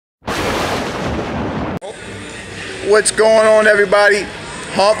What's going on, everybody?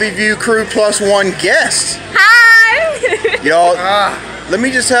 Haunt Review Crew +1 guest. Hi! Y'all, let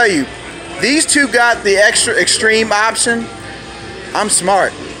me just tell you, these two got the extra extreme option. I'm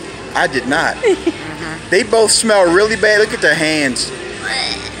smart. I did not. They both smell really bad. Look at their hands.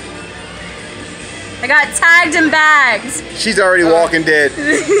 I got tagged in bags. She's already walking dead.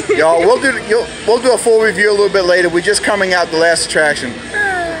 Y'all, we'll do a full review a little bit later. We're just coming out the last attraction.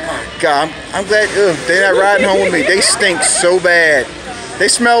 Oh, God, I'm glad they're not riding home with me. They stink so bad. They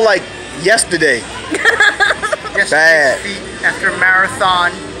smell like yesterday. Bad. Feet after a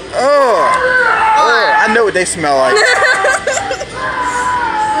marathon. I know what they smell like.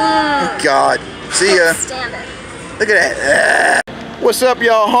 God. See ya. Stand it. Look at that. What's up,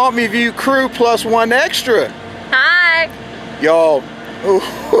 y'all? Haunt Review Crew +1 extra. Hi. Y'all.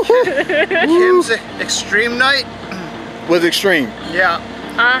 Kim's extreme night. Was extreme. Yeah.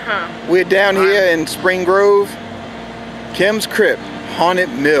 We're down here in Spring Grove. Kim's Krypt, Haunted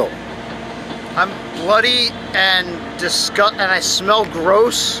Mill. I'm bloody and disgust, and I smell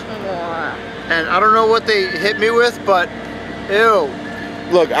gross. And I don't know what they hit me with, but ew.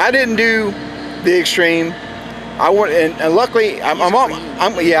 Look, I didn't do the extreme. I went, and luckily,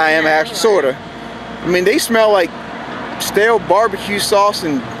 yeah, I am actually sorta. I mean, they smell like stale barbecue sauce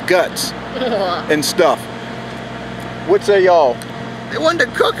and guts and stuff. What say y'all? They wanted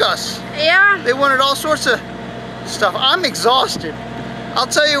to cook us. Yeah. They wanted all sorts of stuff. I'm exhausted. I'll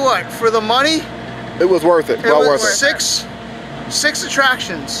tell you what, for the money, it was worth it. Well worth it. Six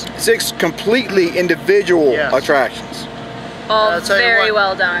attractions. 6 completely individual attractions. Oh, very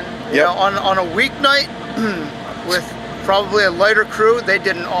well done. You know, on a weeknight with probably a lighter crew, they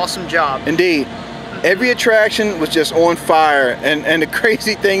did an awesome job. Indeed. Every attraction was just on fire, and the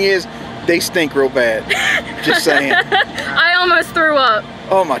crazy thing is, they stink real bad. Just saying. I almost threw up.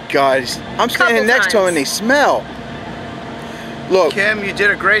 Oh my God. I'm standing next to them and they smell. Look. Kim, you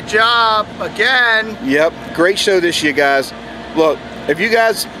did a great job again. Yep. Great show this year, guys. Look, if you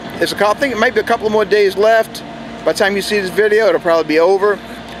guys, I think it might be a couple more days left. By the time you see this video, it'll probably be over.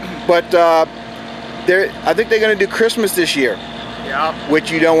 But I think they're going to do Christmas this year. Yeah. Which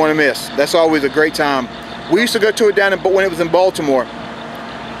you don't want to miss. That's always a great time. We used to go to it down when it was in Baltimore.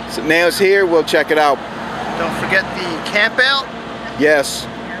 So now it's here. We'll check it out. Don't forget the camp out. Yes.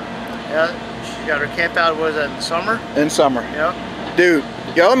 Yeah, she got her camp out. Was that in summer? In summer. Yep. Dude,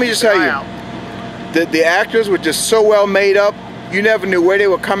 y'all, let me just tell you, the actors were just so well made up. You never knew where they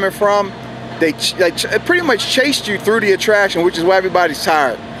were coming from. They pretty much chased you through the attraction, which is why everybody's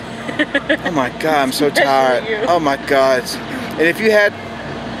tired. Oh my God, I'm so tired. Oh my God. And if you had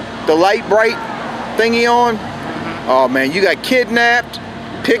the light bright thingy on, oh man, you got kidnapped,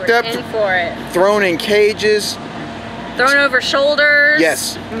 picked up, thrown in cages, thrown over shoulders.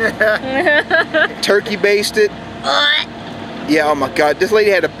 Yes. Turkey basted. Yeah, oh my God. This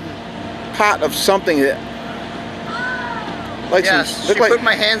lady had a pot of something that she put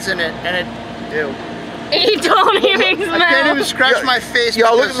my hands in it and it ew. You don't even smell. I can't even scratch my face.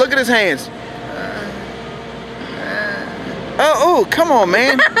 Y'all look at his hands. Oh, come on,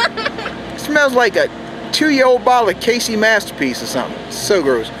 man. It smells like a 2-year-old bottle of Casey Masterpiece or something. So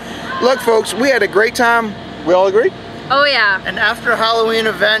gross. Look, folks, we had a great time. We all agree? Oh, yeah. And after a Halloween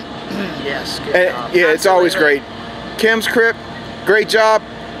event, yes, good job. Yeah, it's always great. Kim's Krypt, great job,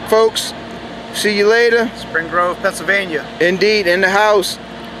 folks. See you later. Spring Grove, Pennsylvania. Indeed, in the house.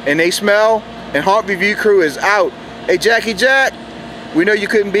 And they smell. And Haunt Review Crew is out. Hey, Jackie Jack, we know you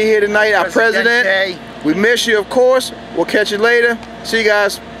couldn't be here tonight. Our president. We miss you, of course. We'll catch you later. See you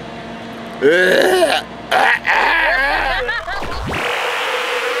guys.